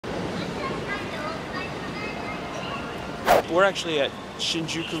we're actually at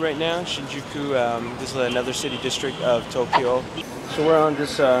Shinjuku right now. Shinjuku, this is another city district of Tokyo. So we're on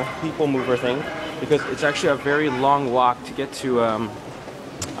this people mover thing because it's actually a very long walk to get to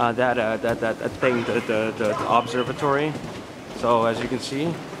that thing, the observatory. So as you can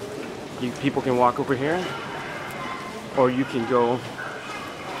see, people can walk over here, or you can go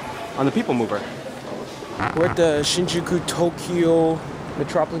on the people mover. We're at the Shinjuku Tokyo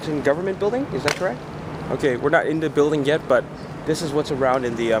Metropolitan Government Building, is that correct? Okay, we're not in the building yet, but this is what's around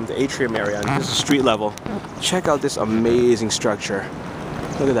in the atrium area, and this is street level. Check out this amazing structure.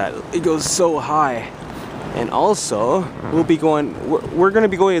 Look at that, it goes so high. And also, we're gonna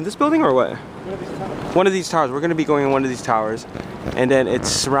be going in this building or what? One of these towers. We're gonna be going in one of these towers, and then it's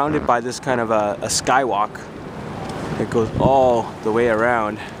surrounded by this kind of a skywalk that goes all the way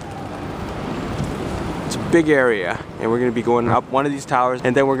around. It's a big area, and we're gonna be going up one of these towers,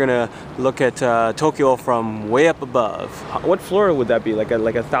 and then we're gonna look at Tokyo from way up above. What floor would that be? Like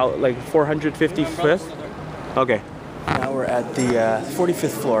 455th? Okay. Now we're at the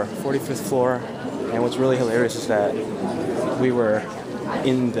 45th floor. 45th floor, and what's really hilarious is that we were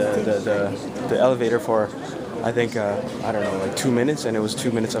in the elevator for I think I don't know, like 2 minutes, and it was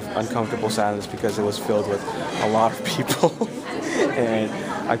 2 minutes of uncomfortable silence because it was filled with a lot of people. And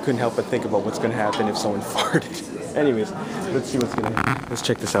I couldn't help but think about what's gonna happen if someone farted. Anyways, let's see what's gonna happen. Let's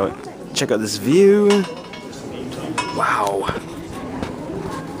check this out. Check out this view. Wow.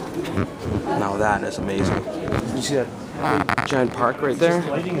 Now that is amazing. You see that giant park right there?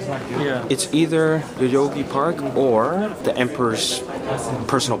 Yeah. It's either the Yogi Park or the Emperor's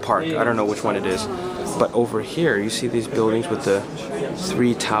personal park. I don't know which one it is. But over here, you see these buildings with the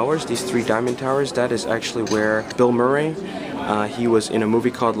 3 towers, these 3 diamond towers. That is actually where Bill Murray, he was in a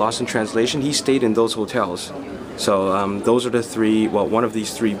movie called Lost in Translation. He stayed in those hotels. So those are the 3, well, one of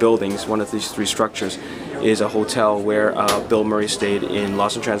these 3 buildings, one of these 3 structures is a hotel where Bill Murray stayed in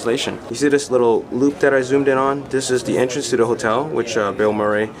Lost in Translation. You see this little loop that I zoomed in on? This is the entrance to the hotel, which Bill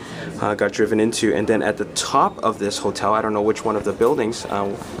Murray got driven into. And then at the top of this hotel, I don't know which one of the buildings,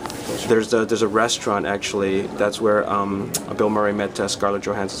 there's a restaurant actually. That's where Bill Murray met Scarlett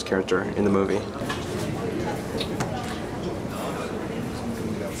Johansson's character in the movie.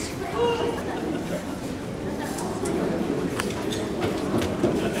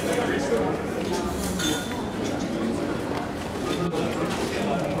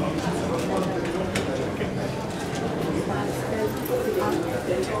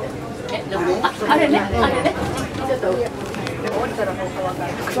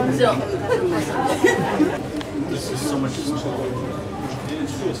 This is so much smaller.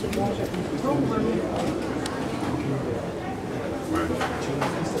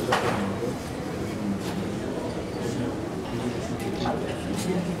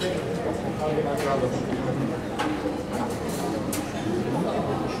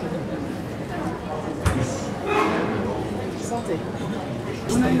 Santé.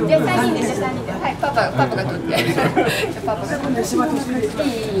 じゃあ3人で、はい、パパが取って。パパが取って。い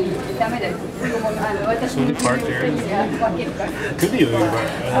い、ダメだよ。私に分けるから。Could be a little bit.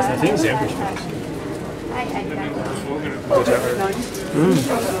 I think it's average. はい、ありがとう。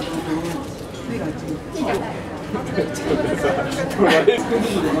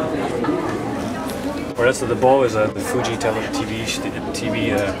 Or that's the ball is the Fuji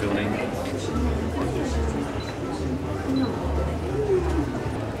TV building.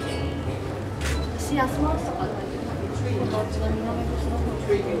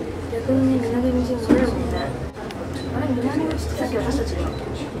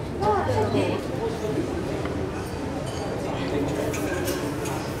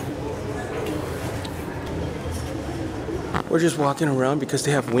 We're just walking around because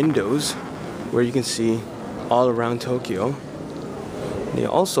they have windows where you can see all around Tokyo. They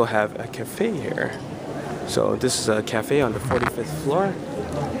also have a cafe here. So this is a cafe on the 45th floor.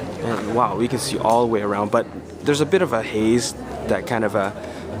 And wow, we can see all the way around, but there's a bit of a haze that kind of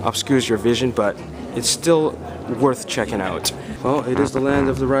obscures your vision, but it's still worth checking out. Well, it is the land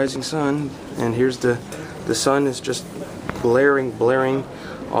of the rising sun, and here's the sun is just blaring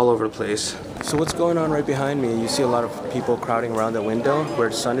all over the place. So what's going on right behind me? You see a lot of people crowding around the window where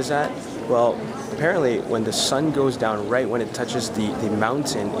the sun is at. Well, apparently when the sun goes down right when it touches the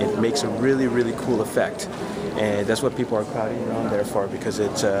mountain, it makes a really cool effect. And that's what people are crowding around there for, because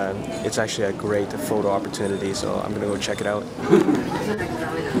it's actually a great photo opportunity. So I'm gonna go check it out.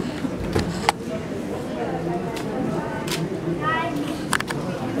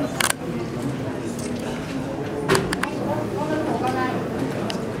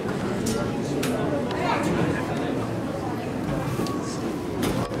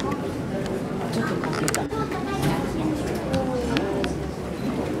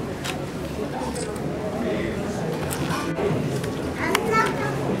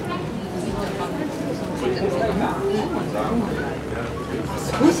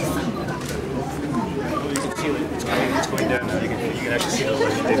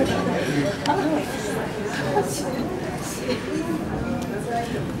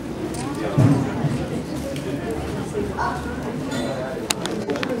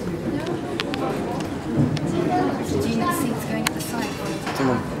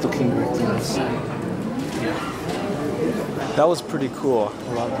 That was pretty cool.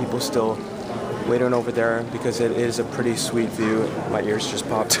 A lot of people still waiting over there because it is a pretty sweet view. My ears just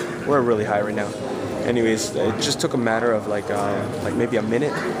popped. We're really high right now. Anyways, it just took a matter of like maybe a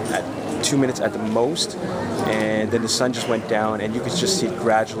minute, 2 minutes at the most, and then the sun just went down, and you could just see it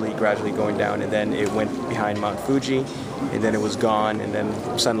gradually going down, and then it went behind Mount Fuji, and then it was gone, and then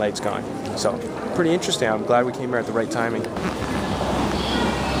sunlight's gone. So pretty interesting. I'm glad we came here at the right timing.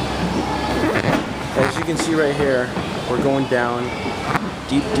 As you can see right here, we're going down,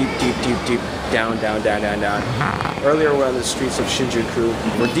 deep, down. Earlier we're on the streets of Shinjuku.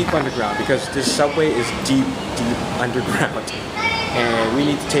 We're deep underground because this subway is deep underground. And we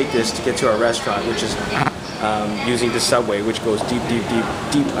need to take this to get to our restaurant, which is using the subway, which goes deep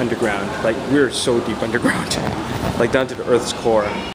underground. Like, we're so deep underground. Like, down to the Earth's core.